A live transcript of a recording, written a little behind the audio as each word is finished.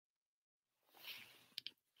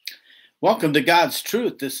Welcome to God's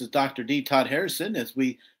Truth. This is Dr. D. Todd Harrison as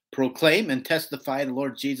we proclaim and testify the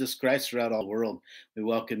Lord Jesus Christ throughout all the world. We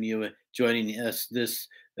welcome you joining us this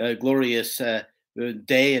glorious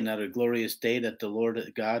day, another glorious day that the Lord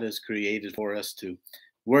God has created for us to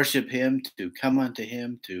worship Him, to come unto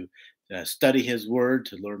Him, to study His Word,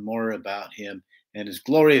 to learn more about Him and His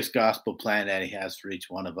glorious gospel plan that He has for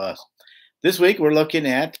each one of us. This week we're looking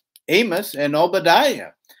at Amos and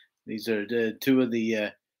Obadiah. These are two of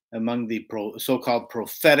the among the so-called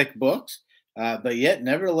prophetic books, but yet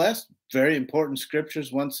nevertheless very important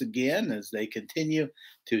scriptures once again as they continue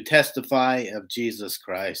to testify of Jesus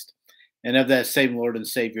Christ. And of that same Lord and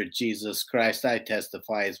Savior Jesus Christ, I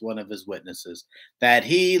testify as one of his witnesses that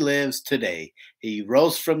he lives today. He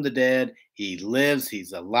rose from the dead. He lives.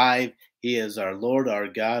 He's alive. He is our Lord, our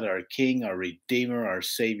God, our King, our Redeemer, our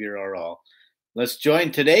Savior, our all. Let's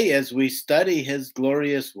join today as we study his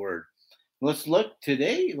glorious word. Let's look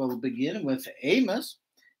today. We'll begin with Amos,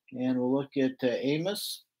 and we'll look at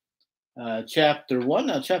Amos chapter 1.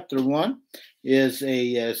 Now, chapter 1 is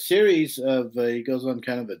a series of, he goes on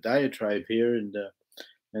kind of a diatribe here,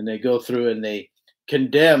 and they go through and they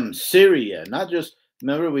condemn Syria. Not just,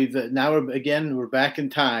 remember, we're back in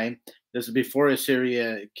time. This is before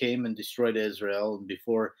Assyria came and destroyed Israel, and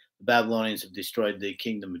before the Babylonians have destroyed the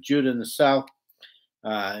kingdom of Judah in the south.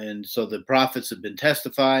 And so the prophets have been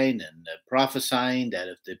testifying and prophesying that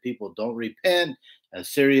if the people don't repent,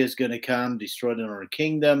 Assyria is going to come, destroy their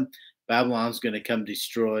kingdom. Babylon's going to come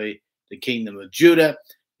destroy the kingdom of Judah.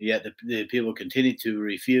 Yet the people continue to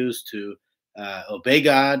refuse to obey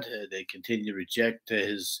God. They continue to reject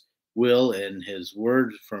his will and his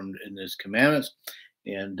word in his commandments.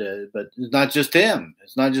 And but it's not just him.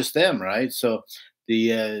 It's not just them, right? So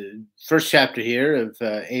the first chapter here of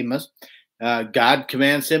Amos, God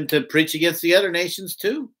commands him to preach against the other nations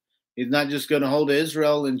too. He's not just going to hold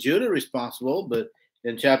Israel and Judah responsible, but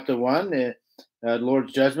in chapter 1, the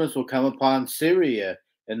Lord's judgments will come upon Syria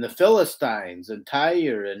and the Philistines and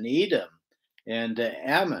Tyre and Edom and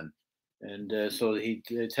Ammon. And so he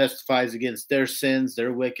testifies against their sins,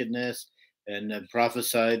 their wickedness, and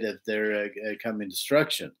prophesied of their coming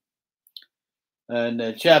destruction.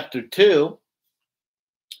 And chapter 2,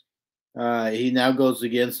 he now goes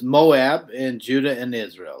against Moab and Judah and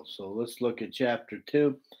Israel. So let's look at chapter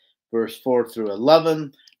 2, verse 4 through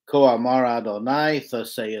 11. Ko amar Adonai,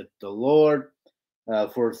 thus saith the Lord,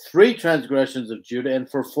 for 3 transgressions of Judah, and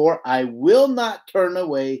for 4 I will not turn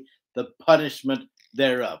away the punishment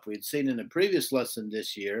thereof. We'd seen in a previous lesson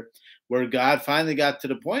this year where God finally got to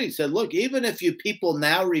the point. He said, look, even if you people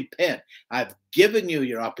now repent, I've given you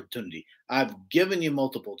your opportunity. I've given you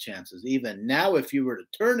multiple chances. Even now, if you were to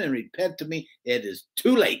turn and repent to me, it is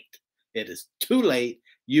too late. It is too late.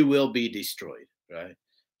 You will be destroyed, right?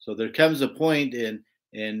 So there comes a point in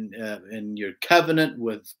your covenant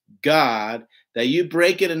with God that you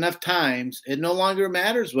break it enough times, it no longer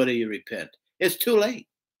matters whether you repent. It's too late.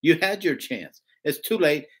 You had your chance. It's too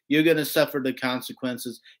late. You're going to suffer the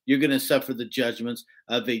consequences. You're going to suffer the judgments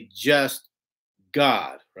of a just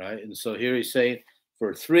God, right? And so here he's saying,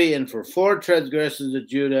 for 3 and for 4 transgressions of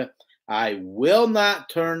Judah, I will not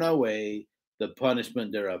turn away the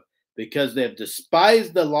punishment thereof, because they have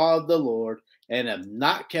despised the law of the Lord and have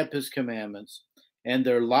not kept his commandments, and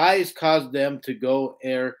their lies caused them to go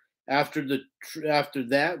after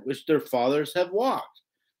that which their fathers have walked,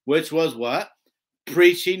 which was what?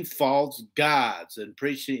 Preaching false gods and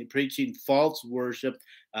preaching false worship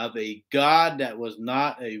of a God that was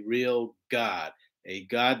not a real God, a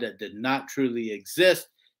God that did not truly exist.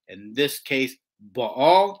 In this case,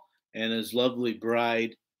 Baal and his lovely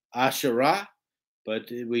bride Asherah. But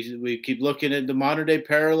we keep looking at the modern day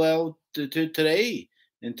parallel to today,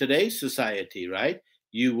 in today's society, right?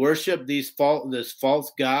 You worship this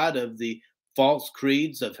false God of the false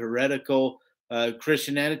creeds of heretical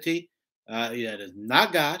Christianity. That is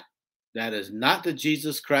not God. That is not the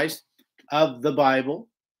Jesus Christ of the Bible.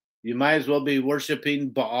 You might as well be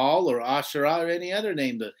worshiping Baal or Asherah or any other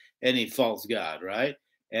name, any false god, right?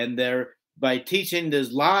 And by teaching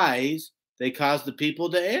these lies, they cause the people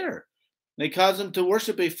to err. They cause them to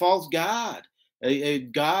worship a false god, a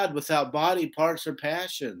God without body, parts, or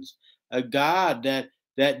passions, a God that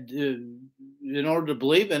in order to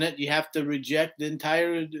believe in it, you have to reject the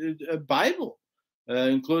entire Bible.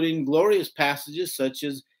 Including glorious passages such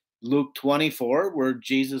as Luke 24, where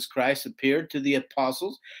Jesus Christ appeared to the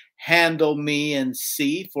apostles, handle me and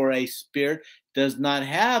see, for a spirit does not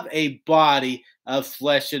have a body of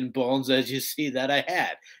flesh and bones as you see that I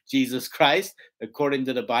had. Jesus Christ, according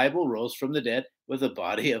to the Bible, rose from the dead with a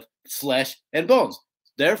body of flesh and bones.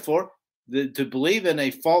 Therefore, to believe in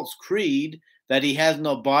a false creed that he has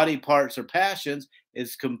no body parts or passions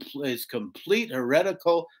is complete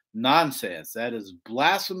heretical nonsense. That is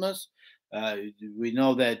blasphemous. We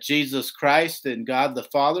know that Jesus Christ and God the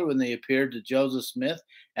Father, when they appeared to Joseph Smith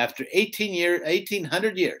after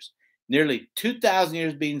 1800 years, nearly 2,000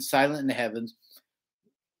 years being silent in the heavens,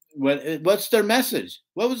 what's their message?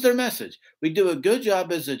 What was their message? We do a good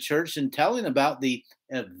job as a church in telling about the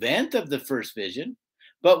event of the first vision,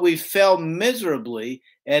 but we fell miserably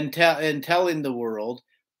in telling the world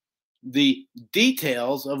the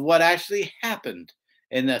details of what actually happened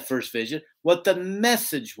in that first vision, what the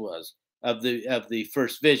message was of the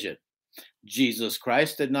first vision. Jesus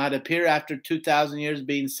Christ did not appear after 2,000 years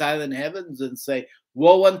being silent in heavens and say,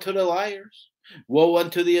 "Woe unto the liars, woe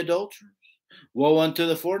unto the adulterers, woe unto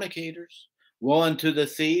the fornicators, woe unto the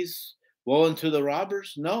thieves, woe unto the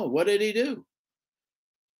robbers." No, what did he do?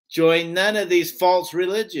 Join none of these false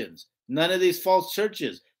religions, none of these false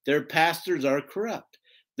churches. Their pastors are corrupt.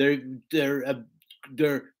 Their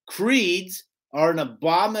creeds are an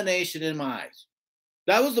abomination in my eyes.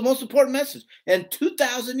 That was the most important message. And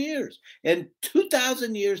 2,000 years, in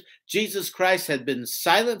 2,000 years, Jesus Christ had been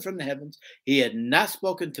silent from the heavens. He had not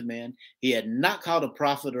spoken to man. He had not called a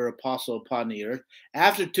prophet or apostle upon the earth.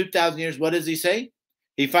 After 2,000 years, what does he say?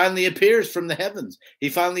 He finally appears from the heavens. He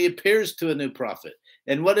finally appears to a new prophet.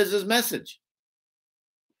 And what is his message?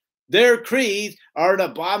 Their creeds are an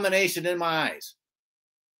abomination in my eyes.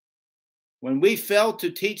 When we failed to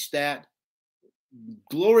teach that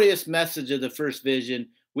glorious message of the first vision,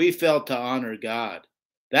 we failed to honor God.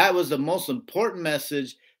 That was the most important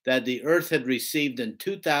message that the earth had received in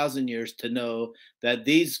 2,000 years, to know that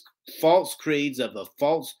these false creeds of a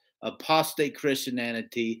false apostate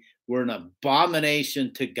Christianity were an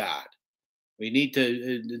abomination to God. We need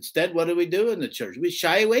to, instead, what do we do in the church? We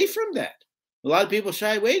shy away from that. A lot of people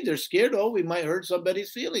shy away. They're scared. Oh, we might hurt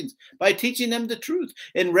somebody's feelings, by teaching them the truth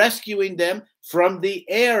and rescuing them from the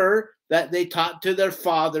error that they taught to their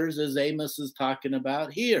fathers, as Amos is talking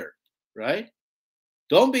about here, right?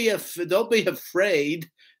 Don't be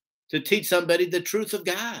afraid to teach somebody the truth of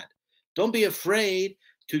God. Don't be afraid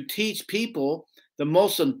to teach people the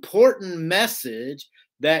most important message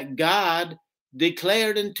that God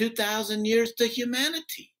declared in 2,000 years to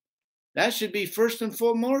humanity. That should be first and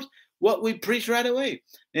foremost what we preach right away.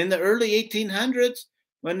 In the early 1800s,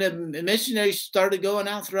 when the missionaries started going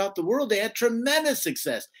out throughout the world, they had tremendous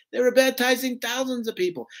success. They were baptizing thousands of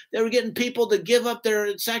people. They were getting people to give up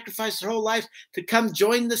sacrifice their whole life to come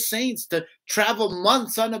join the saints, to travel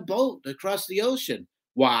months on a boat across the ocean.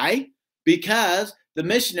 Why? Because the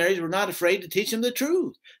missionaries were not afraid to teach them the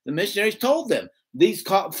truth. The missionaries told them, these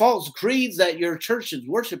false creeds that your church is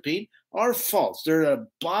worshiping are false. They're an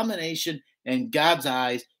abomination in God's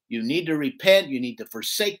eyes. You need to repent. You need to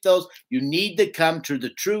forsake those. You need to come to the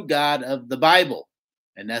true God of the Bible.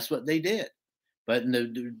 And that's what they did. But in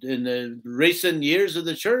the recent years of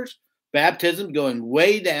the church, baptism going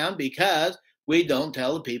way down because we don't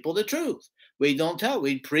tell the people the truth. We don't tell.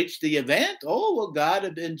 We preach the event. Oh, well, God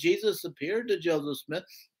and Jesus appeared to Joseph Smith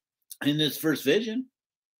in his first vision.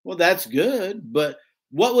 Well, that's good. But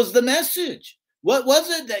what was the message? What was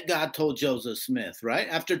it that God told Joseph Smith, right?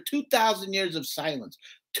 After 2,000 years of silence,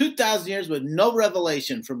 2,000 years with no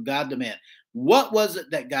revelation from God to man. What was it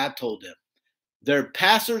that God told them? Their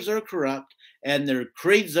pastors are corrupt and their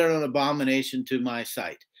creeds are an abomination to my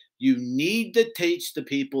sight. You need to teach the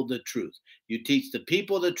people the truth. You teach the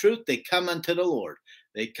people the truth, they come unto the Lord.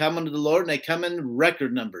 They come unto the Lord and they come in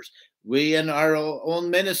record numbers. We in our own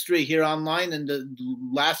ministry here online in the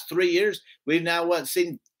last 3 years, we've now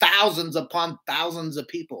seen thousands upon thousands of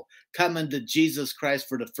people come into Jesus Christ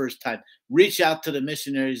for the first time. Reach out to the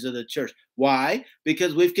missionaries of the church. Why?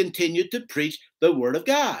 Because we've continued to preach the word of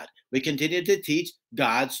God. We continue to teach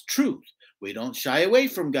God's truth. We don't shy away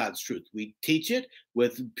from God's truth. We teach it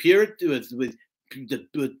with purity,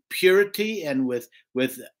 with purity and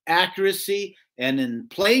with accuracy and in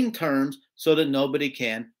plain terms, so that nobody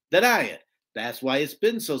can deny it. That's why it's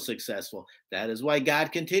been so successful. That is why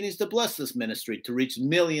God continues to bless this ministry to reach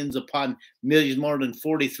millions upon millions, more than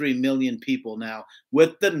 43 million people now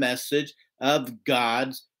with the message of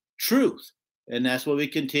God's truth. And that's what we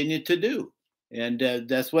continue to do. And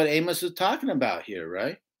that's what Amos is talking about here,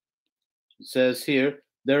 right? It says here,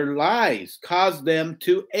 their lies caused them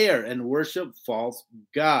to err and worship false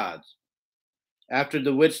gods, after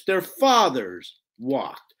the which their fathers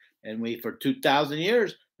walked. And for 2,000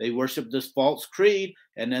 years, they worshiped this false creed.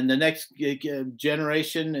 And then the next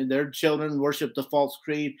generation, their children worshiped the false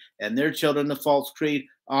creed, and their children the false creed,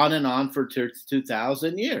 on and on for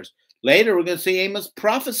 2,000 years. Later, we're going to see Amos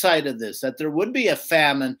prophesied of this, that there would be a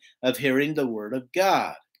famine of hearing the word of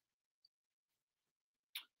God.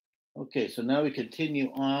 Okay, so now we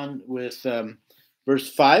continue on with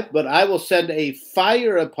verse 5. But I will send a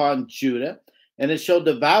fire upon Judah, and it shall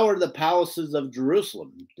devour the palaces of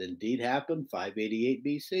Jerusalem. It indeed happened, 588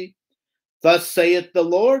 BC. Thus saith the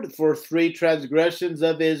Lord, for 3 transgressions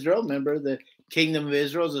of Israel. Remember, the kingdom of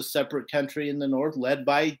Israel is a separate country in the north, led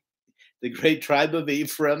by the great tribe of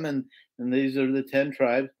Ephraim, and these are the 10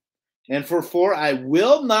 tribes. And for 4, I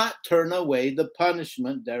will not turn away the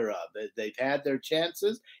punishment thereof. They've had their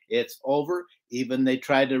chances. It's over. Even they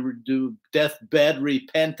try to do deathbed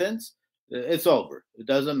repentance. It's over. It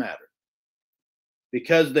doesn't matter.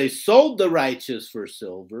 Because they sold the righteous for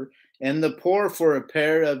silver and the poor for a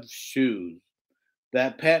pair of shoes,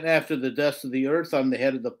 that pant after the dust of the earth on the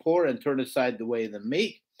head of the poor, and turn aside the way of the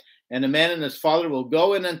meek. And a man and his father will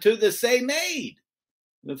go in unto the same maid.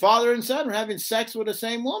 The father and son are having sex with the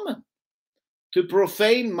same woman, to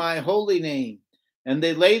profane my holy name. And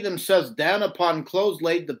they lay themselves down upon clothes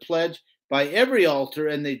laid the pledge by every altar,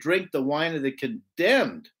 and they drink the wine of the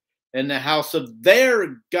condemned in the house of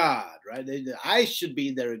their God, right? I should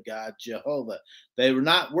be their God, Jehovah. They were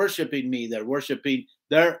not worshiping me. They're worshiping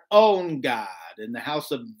their own God in the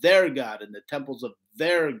house of their God, in the temples of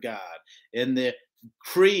their God, in the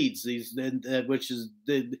creeds, which is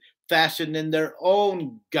fashioned in their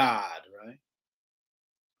own God, right?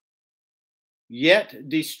 Yet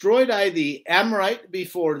destroyed I the Amorite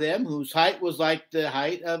before them, whose height was like the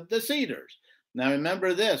height of the cedars. Now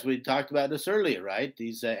remember this, we talked about this earlier, right?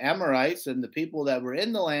 These Amorites and the people that were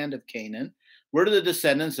in the land of Canaan were the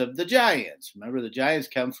descendants of the giants. Remember, the giants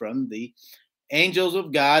come from the angels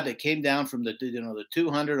of God that came down from the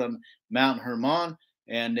 200 on Mount Hermon,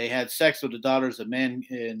 and they had sex with the daughters of men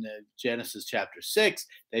in Genesis chapter 6.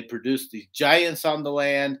 They produced these giants on the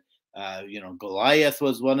land. Goliath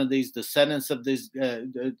was one of these descendants of these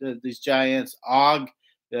giants. Og,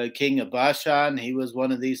 king of Bashan, he was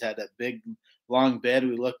one of these, had a big, long bed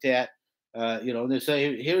we looked at. They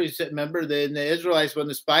say here he said, remember the Israelites, when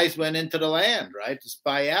the spies went into the land, right, to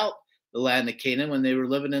spy out the land of Canaan when they were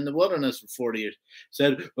living in the wilderness for 40 years,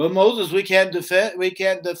 said, well, Moses, we can't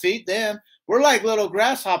defeat them. We're like little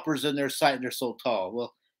grasshoppers in their sight, and they're so tall.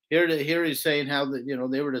 Well, here he's saying how that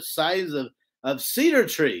they were the size of cedar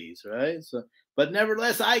trees, right? So, but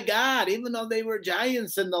nevertheless, God, even though they were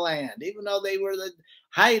giants in the land, even though they were the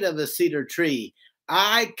height of a cedar tree,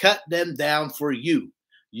 I cut them down for you.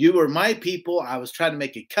 You were my people. I was trying to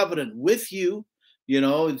make a covenant with you,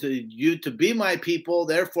 to be my people.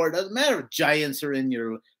 Therefore, it doesn't matter if giants are in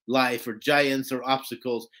your life or giants or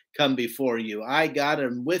obstacles come before you. I got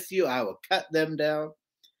them with you. I will cut them down.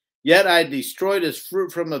 Yet I destroyed his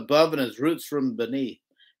fruit from above and his roots from beneath.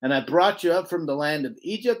 And I brought you up from the land of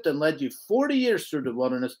Egypt and led you 40 years through the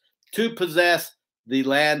wilderness to possess the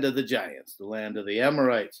land of the giants, the land of the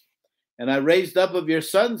Amorites. And I raised up of your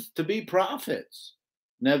sons to be prophets,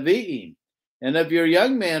 Nevi'im, and of your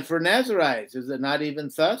young man for Nazarites. Is it not even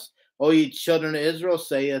thus, O ye children of Israel,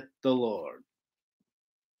 saith the Lord?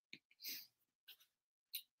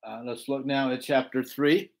 Let's look now at chapter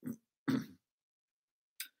 3. And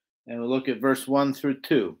we'll look at verse 1 through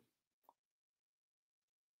 2.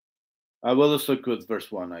 Let's look with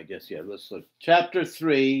verse 1, I guess. Yeah, let's look. Chapter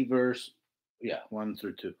 3, verse 1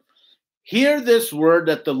 through 2. Hear this word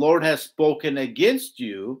that the Lord has spoken against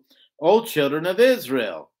you, O children of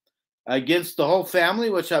Israel, against the whole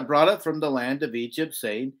family which I brought up from the land of Egypt,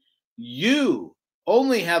 saying, you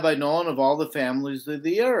only have I known of all the families of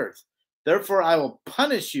the earth. Therefore I will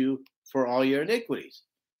punish you for all your iniquities.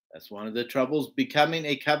 That's one of the troubles becoming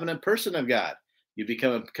a covenant person of God. You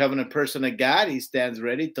become a covenant person of God, he stands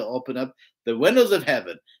ready to open up the windows of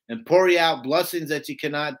heaven and pour you out blessings that you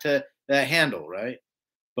cannot handle, right?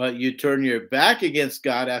 But you turn your back against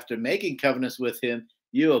God after making covenants with him,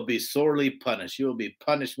 you will be sorely punished. You will be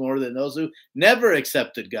punished more than those who never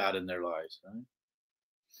accepted God in their lives. Right?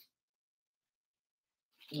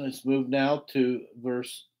 Let's move now to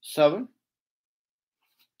verse 7.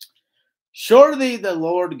 Surely the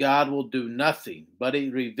Lord God will do nothing, but he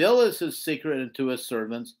reveals his secret unto his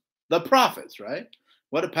servants, the prophets, right?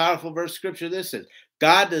 What a powerful verse of scripture this is.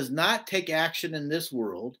 God does not take action in this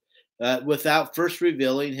world without first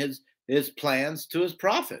revealing his plans to his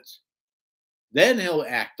prophets. Then he'll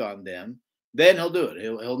act on them. Then he'll do it.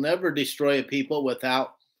 He'll never destroy a people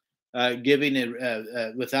without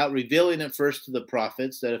without revealing it first to the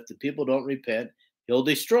prophets, that if the people don't repent, he'll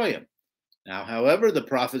destroy them. Now, however, the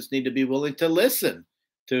prophets need to be willing to listen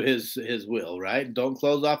to his will, right? Don't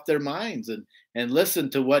close off their minds and listen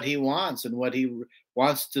to what he wants and what he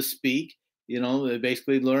wants to speak. They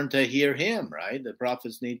basically learn to hear him, right? The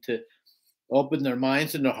prophets need to open their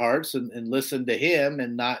minds and their hearts and listen to him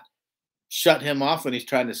and not shut him off when he's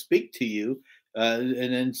trying to speak to you, and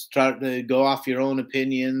then start to go off your own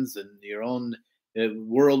opinions and your own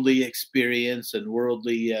worldly experience and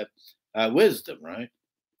worldly wisdom, right?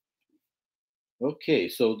 Okay,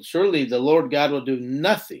 so surely the Lord God will do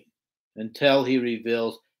nothing until he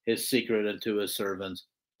reveals his secret unto his servants,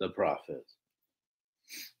 the prophets.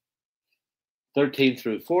 13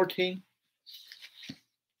 through 14.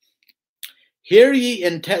 Hear ye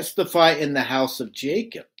and testify in the house of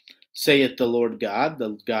Jacob, saith the Lord God,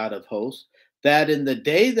 the God of hosts, that in the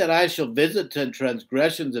day that I shall visit the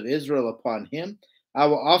transgressions of Israel upon him, I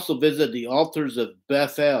will also visit the altars of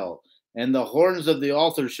Bethel, and the horns of the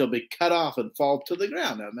altars shall be cut off and fall to the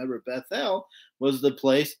ground. Now remember, Bethel was the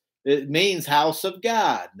place, it means house of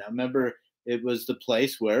God. Now remember, it was the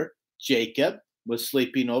place where Jacob was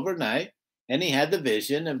sleeping overnight, and he had the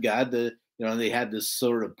vision of God. They had this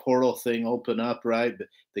sort of portal thing open up, right?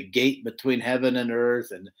 The gate between heaven and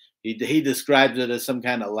earth, and he describes it as some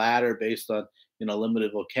kind of ladder based on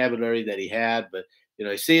limited vocabulary that he had. But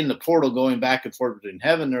he's seeing the portal going back and forth between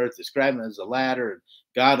heaven and earth, describing it as a ladder and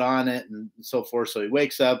God on it and so forth. So he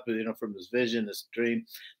wakes up, from his vision, this dream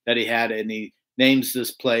that he had, and he names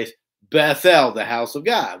this place Bethel, the house of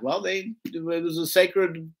God. Well, it was a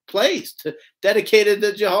sacred place dedicated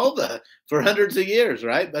to Jehovah for hundreds of years,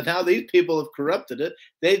 right? But now these people have corrupted it.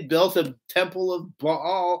 They've built a temple of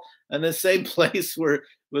Baal in the same place where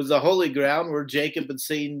was the holy ground where Jacob had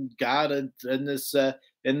seen God in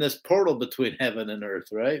this portal between heaven and earth,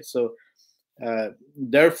 right? So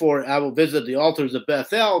therefore, I will visit the altars of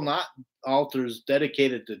Bethel, not altars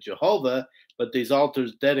dedicated to Jehovah, but these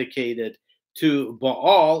altars dedicated to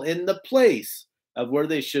Baal in the place of where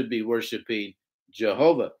they should be worshiping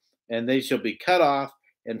Jehovah. And they shall be cut off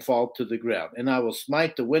and fall to the ground. And I will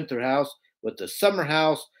smite the winter house with the summer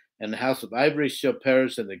house, and the house of ivory shall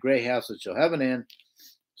perish, and the gray houses shall have an end,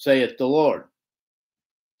 saith the Lord.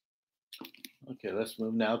 Okay, let's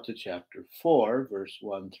move now to chapter 4, verse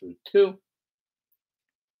 1 through 2.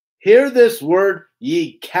 Hear this word,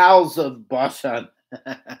 ye cows of Bashan.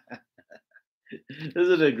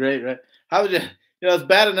 Isn't it great, right? How would you, it's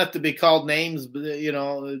bad enough to be called names,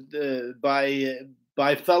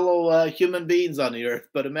 by fellow human beings on the earth.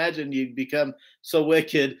 But imagine you become so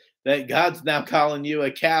wicked that God's now calling you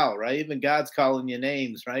a cow, right? Even God's calling you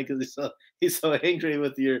names, right? Because he's so angry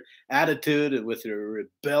with your attitude and with your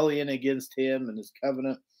rebellion against him and his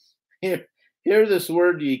covenant. Hear this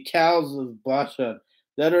word, ye cows of Bashan,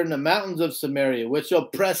 that are in the mountains of Samaria, which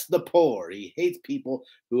oppress the poor. He hates people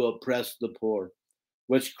who oppress the poor,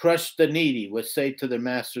 which crush the needy, which say to their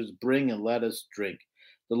masters, bring and let us drink.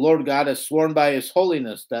 The Lord God has sworn by his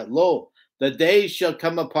holiness that, lo, the days shall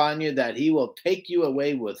come upon you that he will take you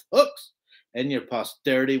away with hooks and your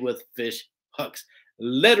posterity with fish hooks.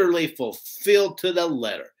 Literally fulfilled to the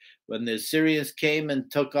letter. When the Assyrians came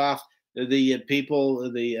and took off the people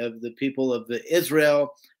of the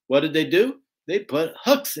Israel, what did they do? They put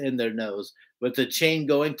hooks in their nose with the chain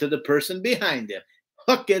going to the person behind them.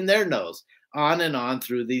 Hook in their nose, on and on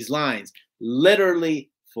through these lines. Literally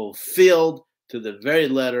fulfilled to the very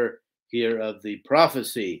letter here of the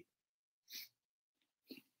prophecy.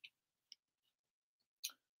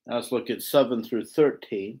 Now let's look at 7 through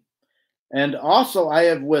 13. And also I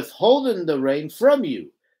have withholden the rain from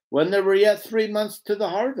you when there were yet 3 months to the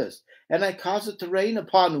harvest. And I caused it to rain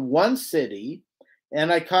upon one city,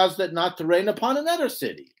 and I caused it not to rain upon another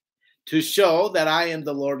city, to show that I am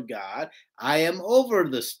the Lord God. I am over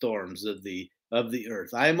the storms of the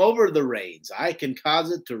earth. I am over the rains. I can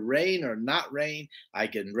cause it to rain or not rain. I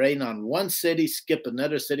can rain on one city, skip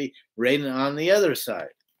another city, rain on the other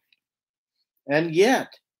side. And yet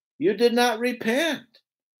you did not repent.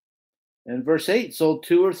 And verse 8, so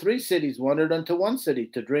 2 or 3 cities wandered unto one city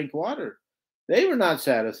to drink water. They were not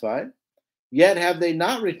satisfied. Yet have they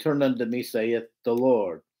not returned unto me, saith the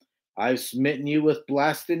Lord. I've smitten you with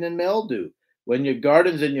blasting and mildew. When your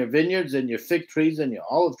gardens and your vineyards and your fig trees and your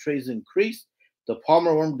olive trees increased, the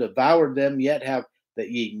palmer worm devoured them, yet have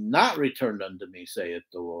that ye not returned unto me, saith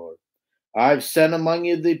the Lord. I've sent among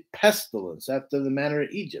you the pestilence after the manner of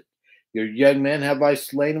Egypt. Your young men have I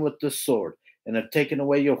slain with the sword, and have taken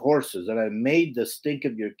away your horses, and I made the stink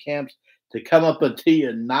of your camps to come up unto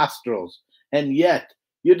your nostrils. And yet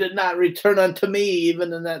you did not return unto me,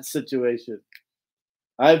 even in that situation.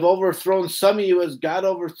 I've overthrown some of you as God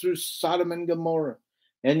overthrew Sodom and Gomorrah,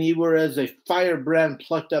 and ye were as a firebrand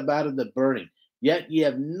plucked up out of the burning. Yet ye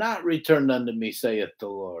have not returned unto me, saith the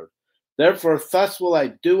Lord. Therefore thus will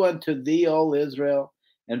I do unto thee, O Israel,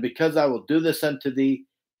 and because I will do this unto thee,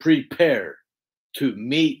 prepare to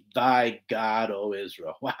meet thy God, O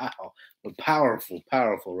Israel. Wow. Powerful,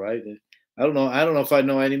 right? I don't know if I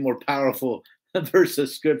know any more powerful verse of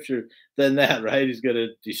scripture than that, right? He's going to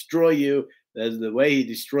destroy you as the way he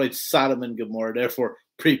destroyed Sodom and Gomorrah. Therefore,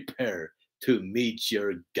 prepare to meet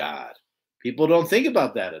your God. People don't think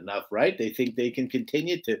about that enough, right? They think they can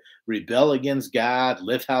continue to rebel against God,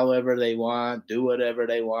 live however they want, do whatever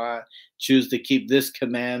they want, choose to keep this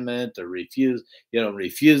commandment or refuse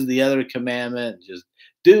the other commandment, just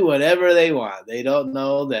do whatever they want. They don't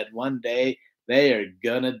know that one day they are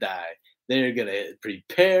going to die. They are going to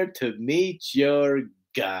prepare to meet your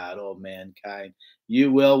God, oh mankind.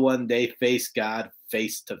 You will one day face God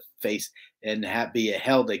face to face and be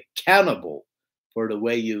held accountable for the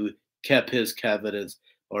way you kept his covenants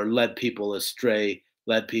or led people astray,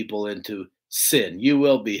 led people into sin. You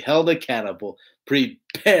will be held accountable.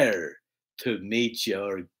 Prepare to meet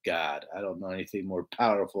your God. I don't know anything more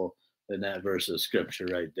powerful than that verse of scripture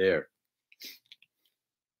right there.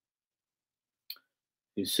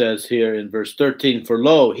 He says here in verse 13, for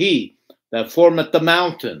lo, he that formeth the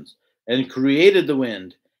mountains and created the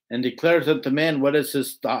wind and declareth unto man what is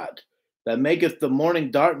his thought, that maketh the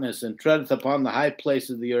morning darkness and treadeth upon the high place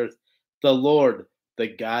of the earth, the Lord, the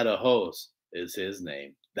God of hosts, is his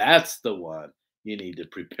name. That's the one you need to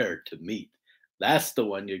prepare to meet. That's the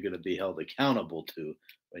one you're going to be held accountable to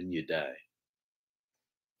when you die.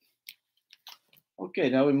 Okay,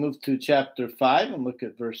 now we move to chapter 5 and look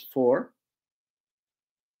at verse 4.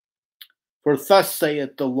 For thus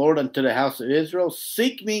saith the Lord unto the house of Israel,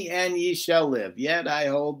 seek me and ye shall live. Yet I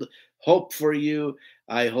hold hope for you.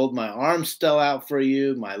 I hold my arm still out for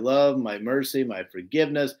you, my love, my mercy, my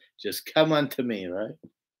forgiveness. Just come unto me, right?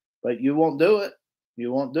 But you won't do it.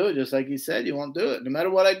 You won't do it. Just like he said, you won't do it. No matter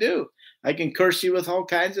what I do, I can curse you with all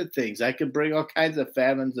kinds of things. I can bring all kinds of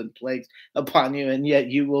famines and plagues upon you, and yet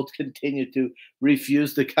you will continue to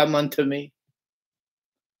refuse to come unto me.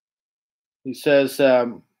 He says,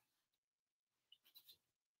 now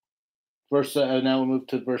we'll move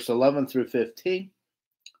to verse 11 through 15.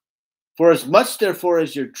 For as much, therefore,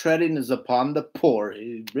 as your treading is upon the poor,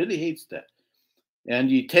 he really hates that,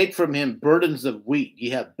 and ye take from him burdens of wheat, ye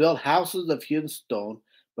have built houses of hewn stone,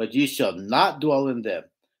 but ye shall not dwell in them.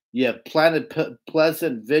 Ye have planted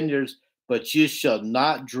pleasant vineyards, but you shall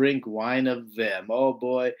not drink wine of them. Oh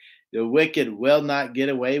boy, the wicked will not get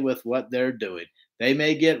away with what they're doing. They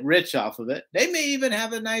may get rich off of it. They may even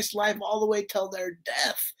have a nice life all the way till their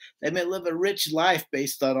death. They may live a rich life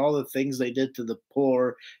based on all the things they did to the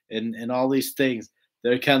poor and all these things.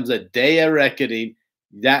 There comes a day of reckoning.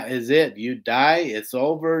 That is it. You die, it's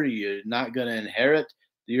over. You're not going to inherit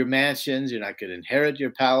your mansions. You're not going to inherit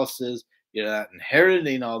your palaces. You're not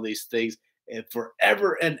inheriting all these things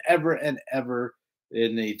forever and ever and ever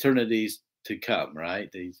in the eternities to come, right?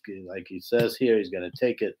 Like he says here, he's going to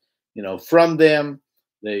take it, from them.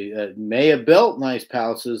 They may have built nice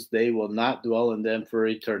palaces. They will not dwell in them for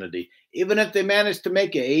eternity. Even if they manage to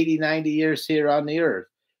make it 80, 90 years here on the earth,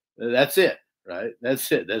 that's it, right? That's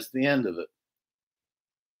it. That's the end of it.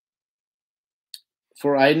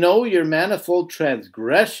 For I know your manifold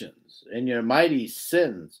transgressions and your mighty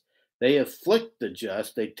sins. They afflict the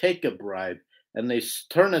just, they take a bribe, and they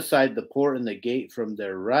turn aside the poor in the gate from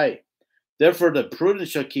their right. Therefore the prudent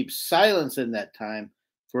shall keep silence in that time,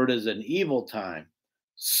 for it is an evil time.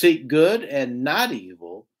 Seek good and not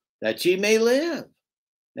evil, that ye may live.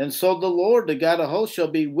 And so the Lord, the God of hosts, shall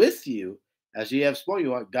be with you, as ye have spoken.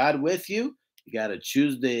 You want God with you? You got to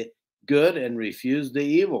choose the good and refuse the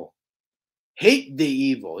evil. Hate the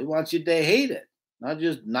evil. He wants you to hate it, not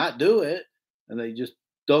just not do it, and they just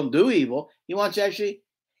don't do evil. He wants you to actually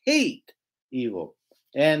hate evil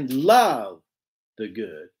and love the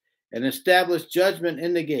good and establish judgment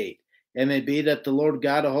in the gate. And may be that the Lord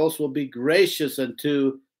God of hosts will be gracious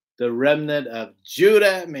unto the remnant of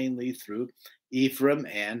Judah, mainly through Ephraim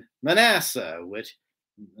and Manasseh, which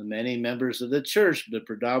many members of the church, the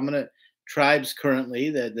predominant tribes currently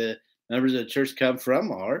that the members of the church come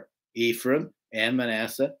from are Ephraim and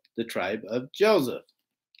Manasseh, the tribe of Joseph.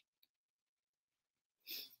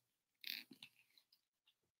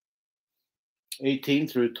 (18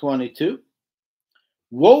 through 22).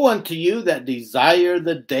 Woe unto you that desire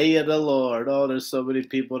the day of the Lord. Oh, there's so many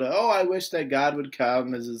people that, I wish that God would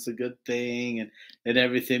come, as it's a good thing and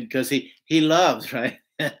everything, because he loves, right?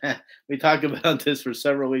 We talked about this for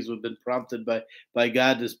several weeks. We've been prompted by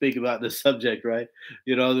God to speak about this subject, right?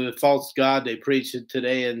 The false God they preach it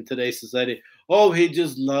today in today's society. Oh, he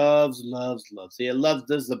just loves. He loves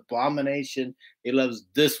this abomination. He loves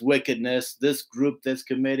this wickedness, this group that's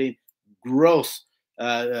committing gross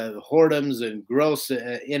whoredoms and gross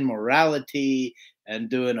immorality and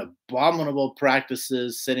doing abominable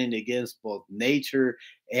practices, sinning against both nature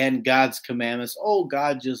and God's commandments. Oh,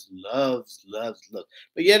 God just loves, loves, loves.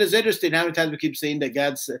 But yet it's interesting how many times we keep saying that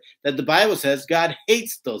that the Bible says God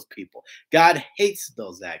hates those people. God hates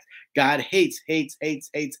those acts. God hates, hates, hates,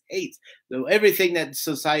 hates, hates. So everything that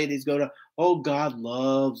society's going to, oh, God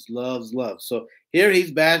loves, loves, loves. So here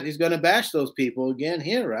he's going to bash those people again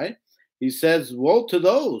here, right? He says, woe to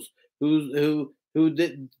those who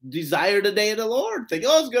desire the day of the Lord. Think,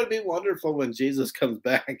 oh, it's going to be wonderful when Jesus comes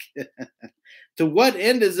back. To what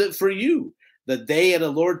end is it for you? The day of the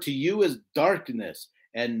Lord to you is darkness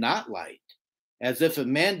and not light, as if a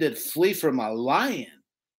man did flee from a lion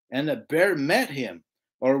and a bear met him,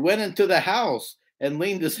 or went into the house and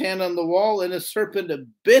leaned his hand on the wall and a serpent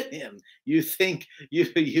bit him. You think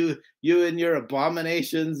you and your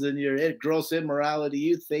abominations and your gross immorality,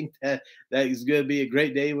 you think that is going to be a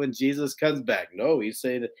great day when Jesus comes back. No, he's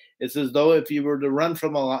saying that it's as though if you were to run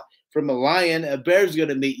from a lion, a bear's going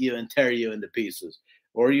to meet you and tear you into pieces.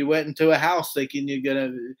 Or you went into a house thinking you're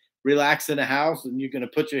going to relax in a house and you're going to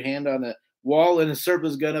put your hand on a wall and a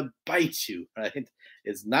serpent's going to bite you, right?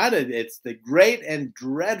 It's the great and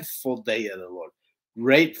dreadful day of the Lord.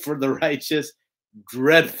 Great for the righteous,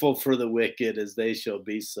 dreadful for the wicked, as they shall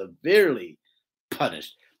be severely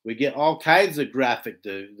punished. We get all kinds of graphic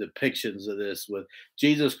depictions of this, with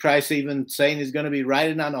Jesus Christ even saying he's going to be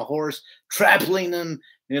riding on a horse, trampling them,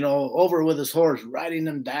 over with his horse, riding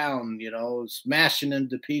them down, smashing them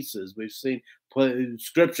to pieces. We've seen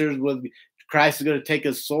scriptures with Christ is going to take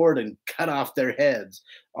a sword and cut off their heads.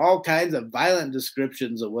 All kinds of violent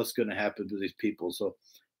descriptions of what's going to happen to these people. So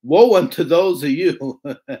woe unto those of you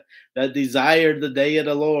that desire the day of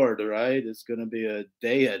the Lord, right? It's going to be a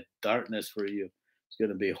day of darkness for you. It's going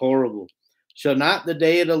to be horrible. Shall not the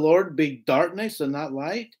day of the Lord be darkness and not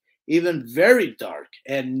light? Even very dark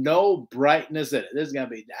and no brightness in it. There's going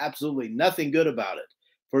to be absolutely nothing good about it.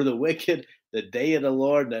 For the wicked, the day of the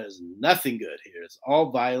Lord, there's nothing good here. It's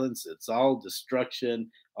all violence. It's all destruction,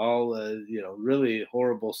 all, really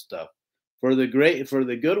horrible stuff. For the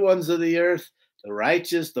good ones of the earth, the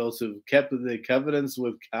righteous, those who've kept the covenants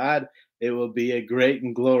with God, it will be a great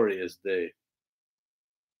and glorious day.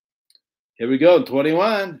 Here we go,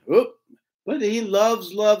 21. Oop. But he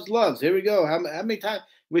loves, loves, loves. Here we go. How many times?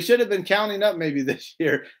 We should have been counting up maybe this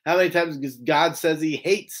year. How many times God says he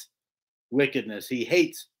hates wickedness? He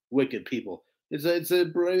hates wicked people. It's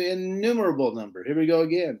an innumerable number. Here we go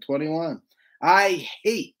again, 21. I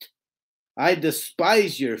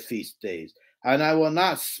despise your feast days, and I will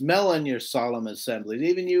not smell in your solemn assemblies.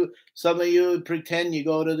 Even some of you pretend you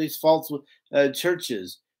go to these false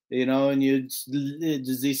churches, and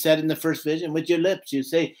as he said in the first vision, with your lips, you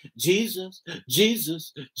say, Jesus,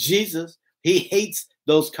 Jesus, Jesus. He hates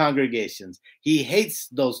those congregations. He hates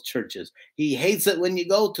those churches. He hates it when you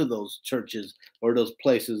go to those churches or those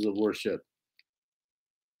places of worship.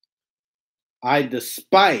 I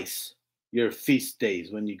despise your feast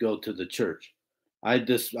days when you go to the church. I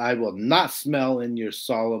will not smell in your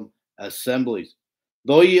solemn assemblies.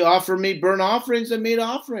 Though ye offer me burnt offerings and meat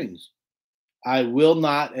offerings, I will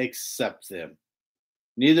not accept them.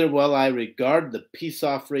 Neither will I regard the peace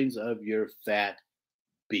offerings of your fat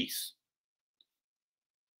beasts.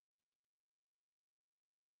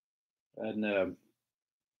 And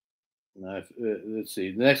let's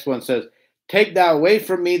see. The next one says, take thou away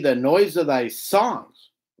from me the noise of thy songs.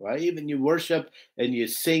 Right? Even you worship and you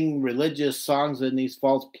sing religious songs in these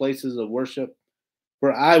false places of worship.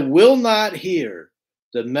 For I will not hear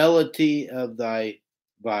the melody of thy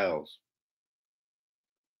viols.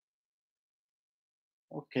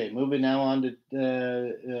 Okay, moving now on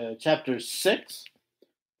to chapter 6,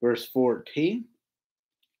 verse 14.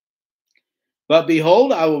 But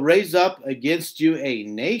behold, I will raise up against you a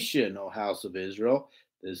nation, O house of Israel.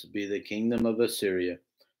 This will be the kingdom of Assyria,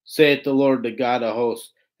 saith the Lord, the God of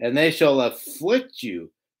hosts. And they shall afflict you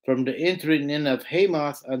from the entering in of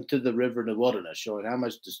Hamath unto the river in the wilderness, showing how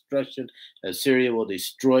much destruction Assyria will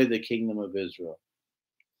destroy the kingdom of Israel.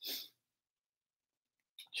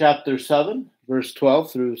 Chapter 7, verse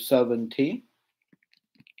 12 through 17.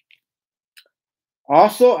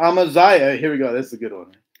 Also Amaziah, here we go, this is a good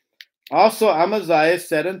one. Also Amaziah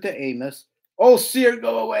said unto Amos, O seer,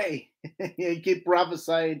 go away. You keep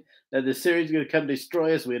prophesying that the Syria is going to come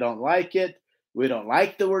destroy us. We don't like it. We don't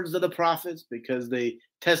like the words of the prophets because they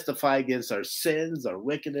testify against our sins, our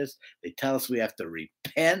wickedness. They tell us we have to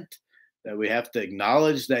repent, that we have to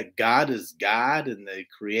acknowledge that God is God and the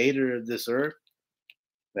creator of this earth,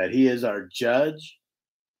 that he is our judge.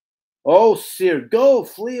 Oh, seer, go,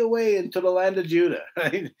 flee away into the land of Judah.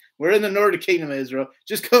 Right? We're in the northern kingdom of Israel.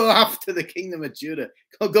 Just go off to the kingdom of Judah.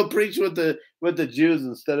 Go preach with the Jews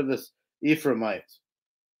instead of us Ephraimites.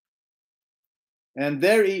 and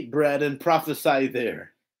there eat bread and prophesy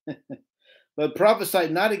there. But prophesy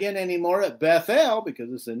not again anymore at Bethel,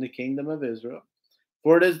 because it's in the kingdom of Israel.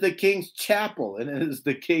 For it is the king's chapel, and it is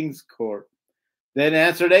the king's court. Then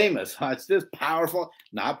answered Amos, watch this, powerful,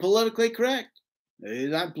 not politically correct. He's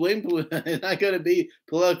not going to be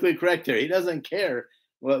politically correct here. He doesn't care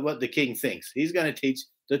what the king thinks. He's going to teach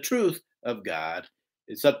the truth of God.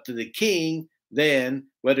 It's up to the king then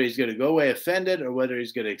whether he's going to go away offended or whether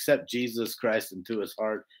he's going to accept Jesus Christ into his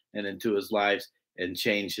heart and into his life and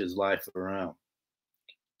change his life around.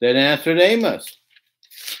 Then answered Amos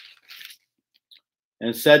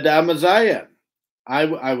and said to Amaziah, I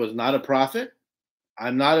was not a prophet.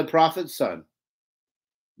 I'm not a prophet's son,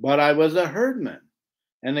 but I was a herdman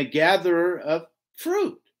and a gatherer of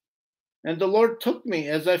fruit. And the Lord took me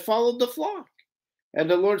as I followed the flock. And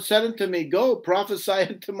the Lord said unto me, go, prophesy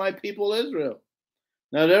unto my people Israel.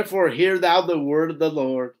 Now therefore hear thou the word of the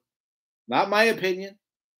Lord. Not my opinion,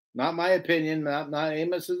 not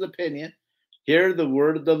Amos's opinion. Hear the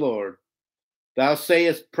word of the Lord. Thou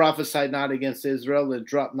sayest, prophesy not against Israel, and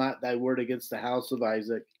drop not thy word against the house of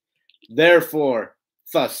Isaac. Therefore,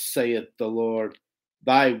 thus saith the Lord,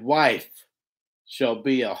 thy wife shall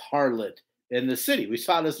be a harlot in the city. We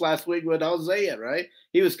saw this last week with Hosea, right?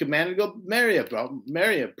 He was commanded to go marry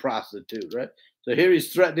a prostitute, right? So here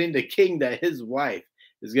he's threatening the king that his wife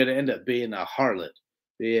is going to end up being a harlot,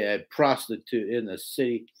 be a prostitute in the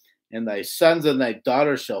city. And thy sons and thy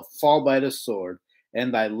daughters shall fall by the sword,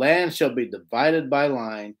 and thy land shall be divided by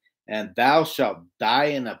line, and thou shalt die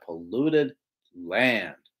in a polluted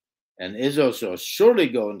land. And Israel shall surely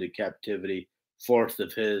go into captivity forth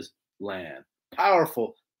of his land.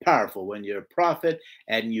 Powerful, powerful when you're a prophet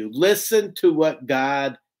and you listen to what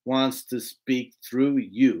God wants to speak through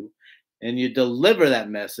you and you deliver that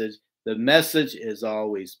message. The message is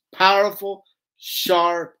always powerful,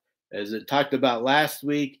 sharp, as it talked about last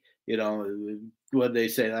week. You know, what they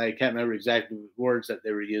say, I can't remember exactly the words that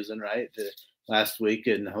they were using, right? Last week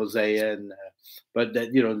in Hosea, but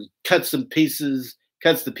that, you know, cuts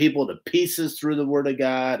the people to pieces through the word of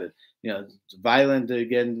God. And, you know, it's violent,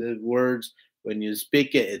 again, the words. When you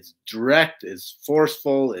speak it, it's direct, it's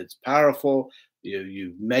forceful, it's powerful.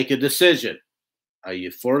 You make a decision. Are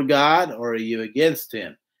you for God or are you against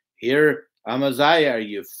him? Here, Amaziah, are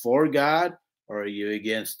you for God or are you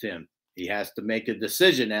against him? He has to make a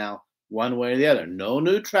decision now, one way or the other. No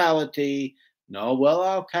neutrality. No, well,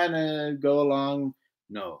 I'll kind of go along.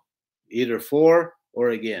 No, either for or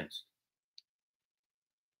against.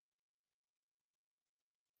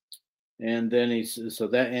 And then so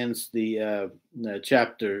that ends the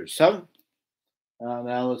chapter 7.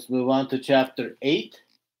 Now let's move on to chapter 8.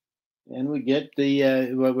 And we get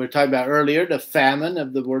what we were talking about earlier, the famine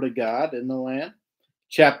of the word of God in the land.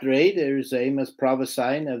 Chapter 8, there's Amos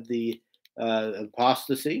prophesying of the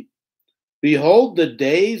apostasy. Behold, the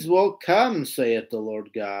days will come, saith the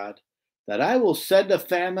Lord God, that I will send a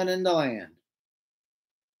famine in the land.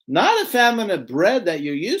 Not a famine of bread that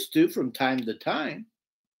you're used to from time to time,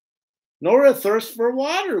 nor a thirst for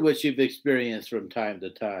water, which you've experienced from time to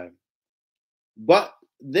time. But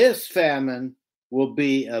this famine will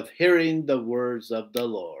be of hearing the words of the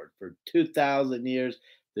Lord. For 2,000 years,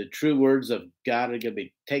 the true words of God are going to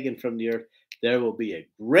be taken from the earth. There will be a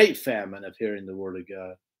great famine of hearing the word of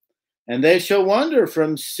God. And they shall wander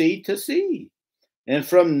from sea to sea, and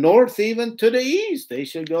from north even to the east. They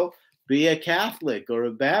shall go be a Catholic or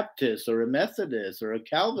a Baptist or a Methodist or a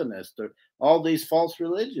Calvinist or all these false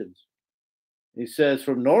religions. He says,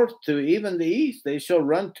 from north to even the east, they shall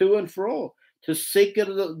run to and fro to seek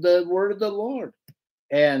the word of the Lord,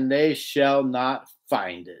 and they shall not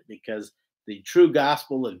find it, because the true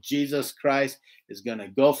gospel of Jesus Christ is going to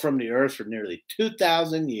go from the earth for nearly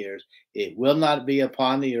 2,000 years. It will not be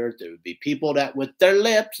upon the earth. There would be people that with their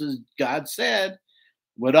lips, as God said,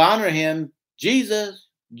 would honor him, Jesus,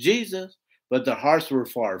 but their hearts were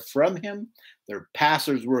far from him. Their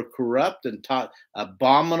pastors were corrupt and taught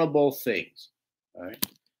abominable things. All right.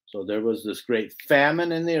 So there was this great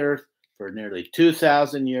famine in the earth for nearly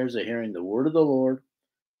 2,000 years of hearing the word of the Lord,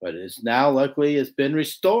 but it's now, luckily, it's been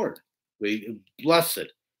restored. We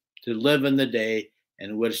blessed to live in the day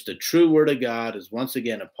in which the true word of God is once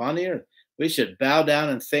again upon the earth. We should bow down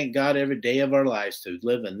and thank God every day of our lives to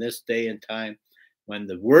live in this day and time when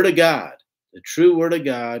the word of God, the true word of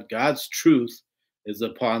God, God's truth, is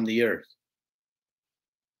upon the earth.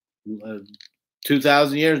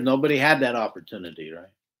 2,000 years, nobody had that opportunity, right?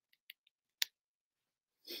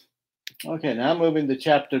 Okay, now moving to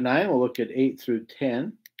chapter 9, we'll look at 8 through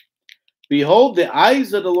 10. Behold, the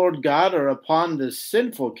eyes of the Lord God are upon this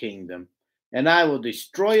sinful kingdom, and I will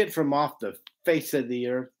destroy it from off the face of the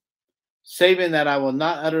earth. saving that I will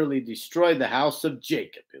not utterly destroy the house of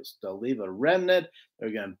Jacob. He'll still leave a remnant.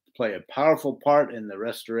 They're going to play a powerful part in the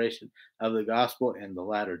restoration of the gospel in the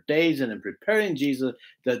latter days and in preparing Jesus,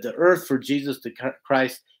 the earth for Jesus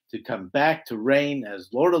Christ to come back to reign as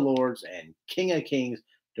Lord of Lords and King of Kings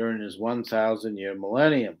during his 1,000-year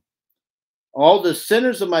millennium. All the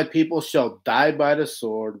sinners of my people shall die by the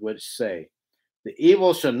sword, which say, the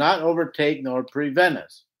evil shall not overtake nor prevent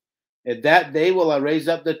us. At that day will I raise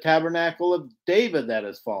up the tabernacle of David that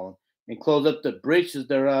has fallen, and close up the breaches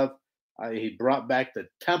thereof. He brought back the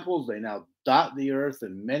temples. They now dot the earth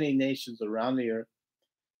and many nations around the earth.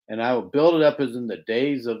 And I will build it up as in the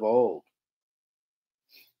days of old.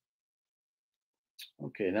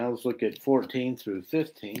 Okay, now let's look at 14 through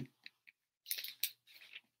 15.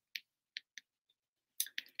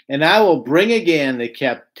 And I will bring again the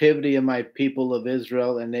captivity of my people of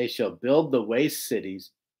Israel, and they shall build the waste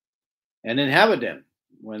cities and inhabit them.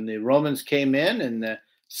 When the Romans came in the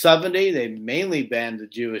 70, they mainly banned the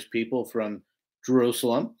Jewish people from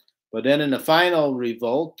Jerusalem. But then in the final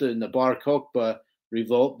revolt, in the Bar Kokhba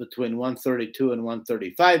revolt between 132 and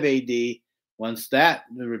 135 AD, once that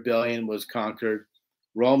rebellion was conquered,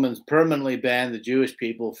 Romans permanently banned the Jewish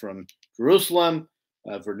people from Jerusalem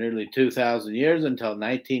for nearly 2,000 years until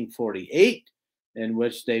 1948, in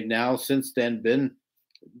which they've now since then been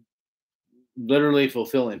literally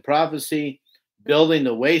fulfilling prophecy, building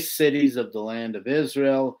the waste cities of the land of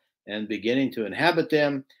Israel and beginning to inhabit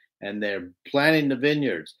them, and they're planting the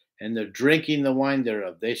vineyards, and they're drinking the wine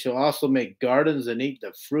thereof. They shall also make gardens and eat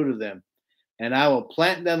the fruit of them, and I will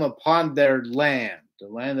plant them upon their land, the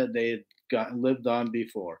land that they had lived on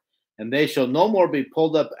before, and they shall no more be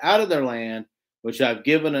pulled up out of their land, which I've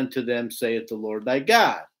given unto them, saith the Lord thy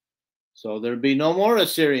God. So there'll be no more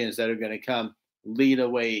Assyrians that are going to come lead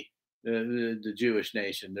away the Jewish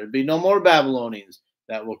nation. There'll be no more Babylonians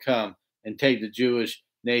that will come and take the Jewish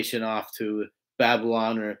nation off to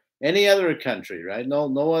Babylon or any other country, right?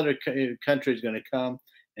 No other country is going to come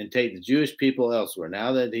and take the Jewish people elsewhere.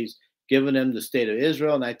 Now that he's given them the state of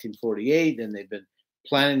Israel in 1948, and they've been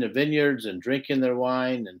planting their vineyards and drinking their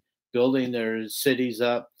wine and building their cities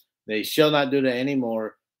up, they shall not do that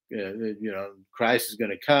anymore. Christ is going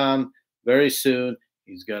to come very soon.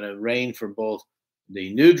 He's going to reign from both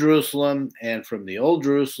the New Jerusalem and from the Old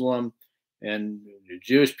Jerusalem. And the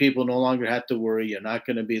Jewish people no longer have to worry. You're not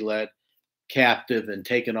going to be led captive and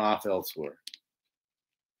taken off elsewhere.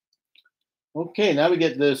 Okay, now we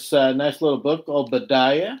get this nice little book,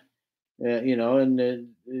 Obadiah.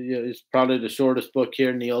 It's probably the shortest book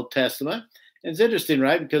here in the Old Testament. It's interesting,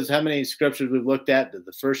 right? Because how many scriptures we've looked at, that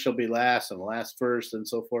the first shall be last and the last first and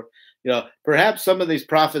so forth. Perhaps some of these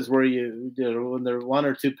prophets where when they're 1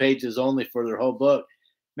 or 2 pages only for their whole book,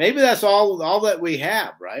 maybe that's all that we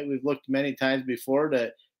have, right? We've looked many times before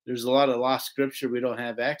that there's a lot of lost scripture we don't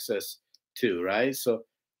have access to, right? So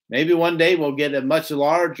maybe one day we'll get a much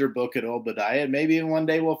larger book at Obadiah. Maybe even one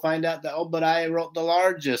day we'll find out that Obadiah wrote the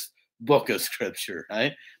largest book of scripture,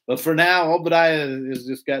 right? But for now, Obadiah has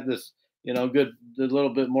just got this, a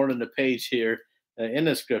little bit more than a page here in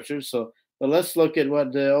the scriptures. So, but let's look at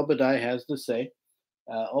what Obadiah has to say.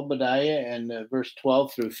 Obadiah and verse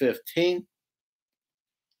 12 through 15.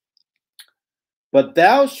 But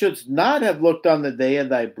thou shouldst not have looked on the day of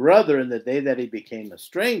thy brother in the day that he became a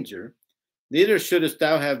stranger, neither shouldest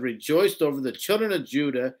thou have rejoiced over the children of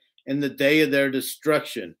Judah in the day of their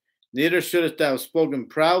destruction, neither shouldest thou have spoken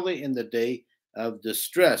proudly in the day of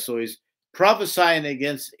distress. So he's prophesying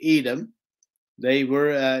against Edom. They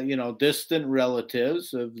were, distant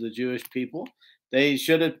relatives of the Jewish people. They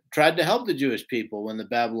should have tried to help the Jewish people when the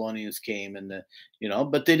Babylonians came,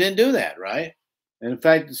 but they didn't do that, right? And in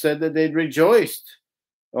fact, it said that they'd rejoiced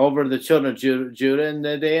over the children of Judah in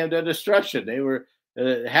the day of their destruction. They were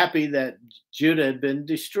happy that Judah had been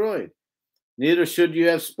destroyed. Neither should you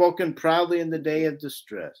have spoken proudly in the day of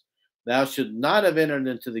distress. Thou should not have entered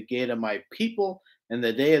into the gate of my people in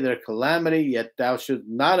the day of their calamity, yet thou should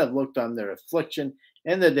not have looked on their affliction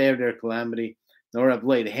in the day of their calamity, nor have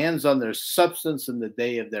laid hands on their substance in the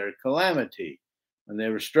day of their calamity. When they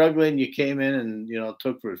were struggling, you came in and,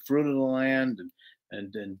 took the fruit of the land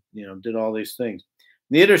and did all these things.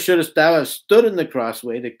 Neither shouldest thou have stood in the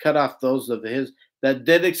crossway to cut off those of his that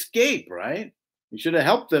did escape, right? You should have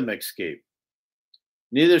helped them escape.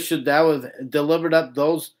 Neither should thou have delivered up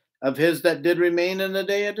those of his that did remain in the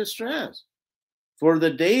day of distress. For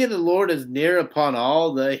the day of the Lord is near upon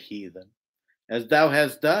all the heathen. As thou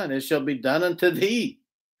hast done, it shall be done unto thee.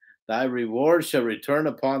 Thy reward shall return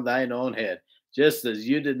upon thine own head, just as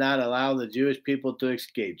you did not allow the Jewish people to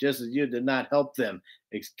escape, just as you did not help them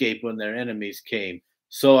escape when their enemies came.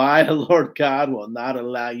 So I, the Lord God, will not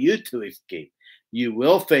allow you to escape. You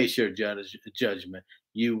will face your judgment.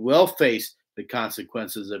 You will face the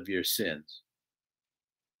consequences of your sins.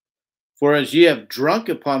 For as ye have drunk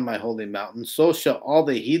upon my holy mountain, so shall all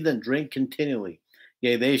the heathen drink continually.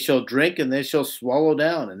 Yea, they shall drink, and they shall swallow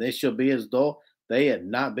down, and they shall be as though they had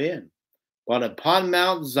not been. But upon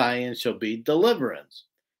Mount Zion shall be deliverance,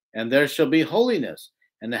 and there shall be holiness,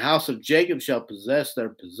 and the house of Jacob shall possess their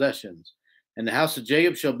possessions. And the house of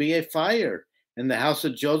Jacob shall be a fire, and the house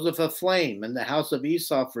of Joseph a flame, and the house of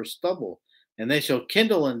Esau for stubble. And they shall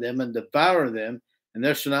kindle in them and devour them, and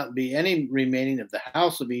there shall not be any remaining of the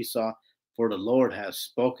house of Esau, for the Lord has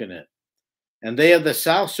spoken it. And they of the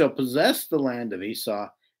south shall possess the land of Esau,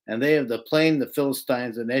 and they of the plain the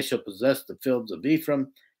Philistines, and they shall possess the fields of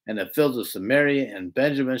Ephraim, and the fields of Samaria, and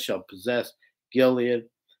Benjamin shall possess Gilead.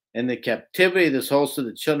 And the captivity of this host of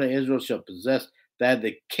the children of Israel shall possess that of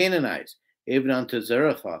the Canaanites, even unto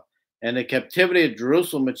Zarephath. And the captivity of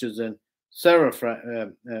Jerusalem, which is in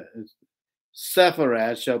Sepharad,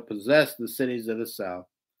 shall possess the cities of the south.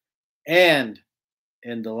 And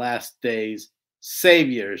in the last days,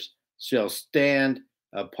 saviors shall stand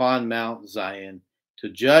upon Mount Zion to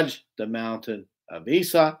judge the mountain of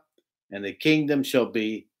Esau, and the kingdom shall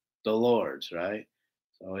be the Lord's, right?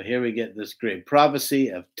 So here we get this great prophecy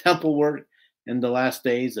of temple work in the last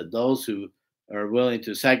days, of those who are willing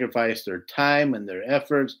to sacrifice their time and their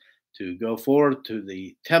efforts to go forward to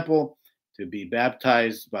the temple, to be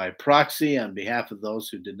baptized by proxy on behalf of those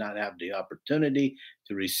who did not have the opportunity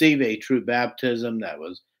to receive a true baptism that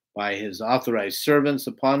was by his authorized servants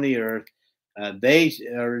upon the earth. They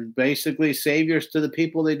are basically saviors to the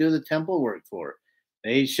people they do the temple work for.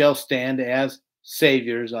 They shall stand as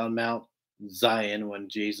saviors on Mount Zion when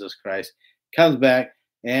Jesus Christ comes back.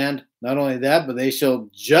 And not only that, but they shall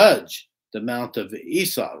judge the Mount of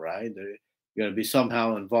Esau, right? They're going to be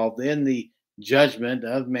somehow involved in the judgment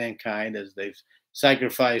of mankind as they've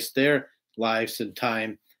sacrificed their lives and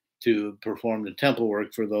time to perform the temple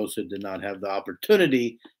work for those who did not have the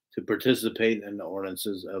opportunity to participate in the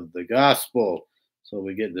ordinances of the gospel. So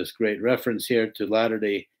we get this great reference here to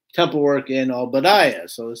Latter-day temple work in Obadiah.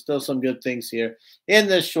 So there's still some good things here in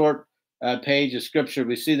this short page of scripture.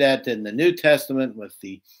 We see that in the New Testament with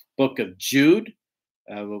the book of Jude,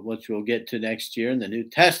 which we'll get to next year in the New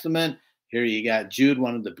Testament. Here you got Jude,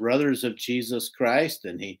 one of the brothers of Jesus Christ,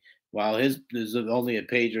 and while his is only a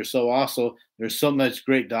page or so, also there's so much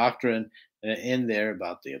great doctrine in there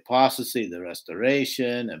about the apostasy, the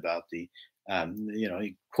restoration, about the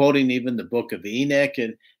quoting even the book of Enoch,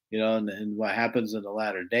 and and what happens in the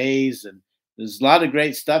latter days, and there's a lot of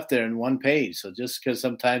great stuff there in one page. So just because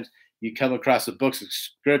sometimes you come across a book of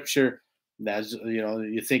scripture that's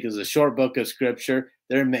you think is a short book of scripture,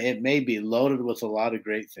 it may be loaded with a lot of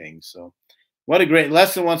great things. So what a great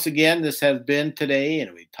lesson once again this has been today.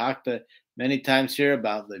 And we talked many times here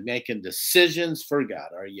about making decisions for God.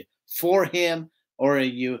 Are you for him or are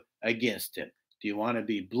you against him? Do you want to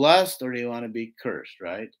be blessed or do you want to be cursed,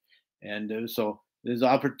 right? And so this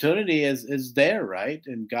opportunity is there, right?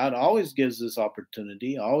 And God always gives this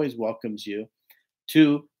opportunity, always welcomes you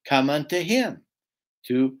to come unto him,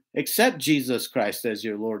 to accept Jesus Christ as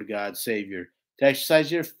your Lord God Savior, to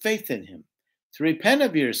exercise your faith in him, to repent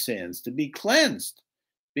of your sins, to be cleansed,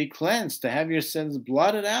 to have your sins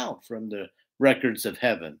blotted out from the records of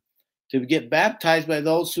heaven, to get baptized by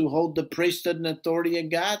those who hold the priesthood and authority of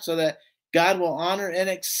God, so that God will honor and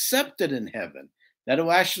accept it in heaven, that it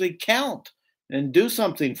will actually count and do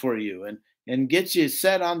something for you and get you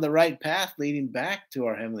set on the right path leading back to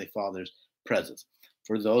our Heavenly Father's presence.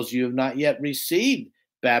 For those you have not yet received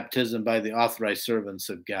baptism by the authorized servants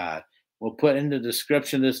of God, we'll put in the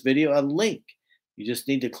description of this video a link. You just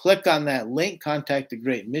need to click on that link, contact the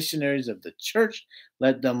great missionaries of the church,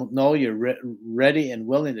 let them know you're ready and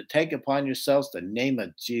willing to take upon yourselves the name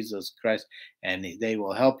of Jesus Christ, and they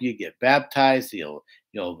will help you get baptized. You'll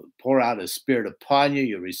pour out his spirit upon you.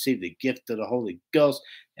 You'll receive the gift of the Holy Ghost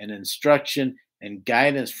and instruction and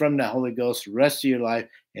guidance from the Holy Ghost the rest of your life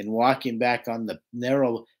in walking back on the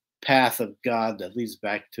narrow path of God that leads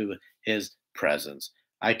back to his presence.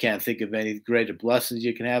 I can't think of any greater blessings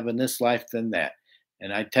you can have in this life than that.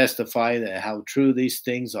 And I testify that how true these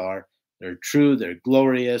things are. They're true, they're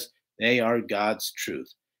glorious, they are God's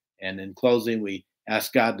truth. And in closing, we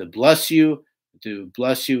ask God to bless you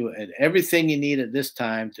at everything you need at this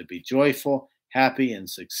time, to be joyful, happy, and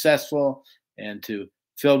successful, and to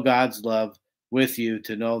feel God's love with you,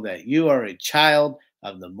 to know that you are a child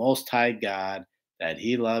of the Most High God, that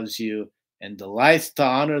he loves you and delights to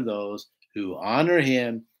honor those who honor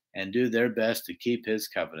him and do their best to keep his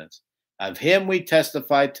covenants. Of him we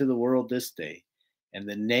testify to the world this day, In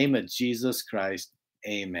the name of Jesus Christ,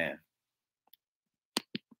 amen.